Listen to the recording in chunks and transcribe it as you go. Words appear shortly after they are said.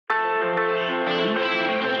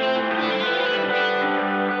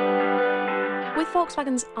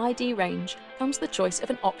Volkswagen's ID range comes the choice of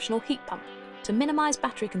an optional heat pump to minimise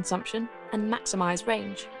battery consumption and maximise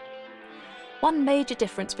range. One major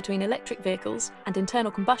difference between electric vehicles and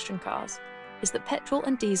internal combustion cars is that petrol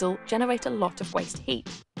and diesel generate a lot of waste heat.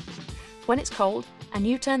 When it's cold and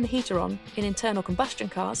you turn the heater on in internal combustion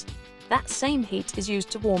cars, that same heat is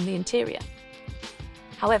used to warm the interior.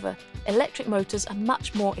 However, electric motors are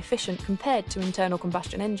much more efficient compared to internal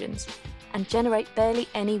combustion engines and generate barely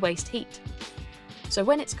any waste heat. So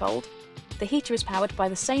when it's cold, the heater is powered by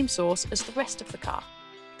the same source as the rest of the car,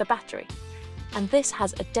 the battery, and this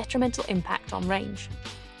has a detrimental impact on range.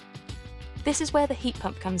 This is where the heat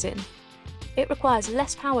pump comes in. It requires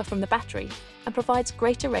less power from the battery and provides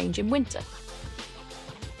greater range in winter.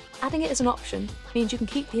 Adding it as an option means you can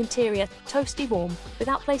keep the interior toasty warm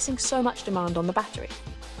without placing so much demand on the battery.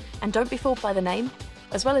 And don't be fooled by the name.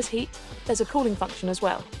 As well as heat, there's a cooling function as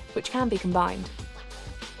well, which can be combined.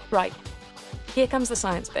 Right, here comes the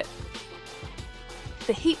science bit.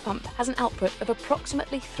 The heat pump has an output of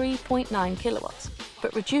approximately 3.9 kilowatts,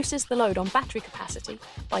 but reduces the load on battery capacity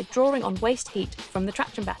by drawing on waste heat from the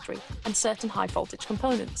traction battery and certain high voltage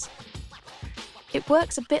components. It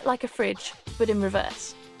works a bit like a fridge, but in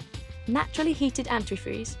reverse. Naturally heated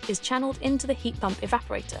antifreeze is channeled into the heat pump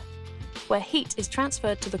evaporator, where heat is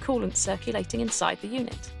transferred to the coolant circulating inside the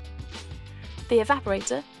unit. The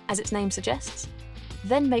evaporator, as its name suggests,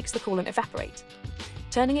 then makes the coolant evaporate,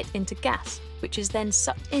 turning it into gas, which is then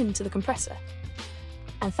sucked into the compressor.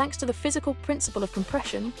 And thanks to the physical principle of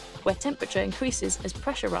compression, where temperature increases as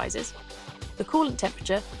pressure rises, the coolant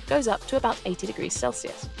temperature goes up to about 80 degrees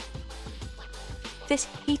Celsius. This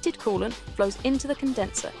heated coolant flows into the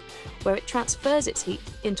condenser, where it transfers its heat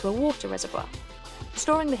into a water reservoir,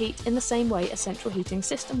 storing the heat in the same way a central heating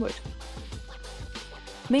system would.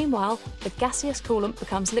 Meanwhile, the gaseous coolant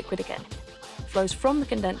becomes liquid again, flows from the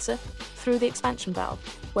condenser through the expansion valve,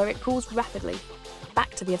 where it cools rapidly, back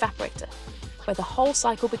to the evaporator, where the whole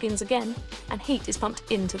cycle begins again and heat is pumped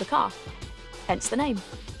into the car. Hence the name,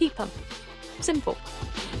 heat pump. Simple.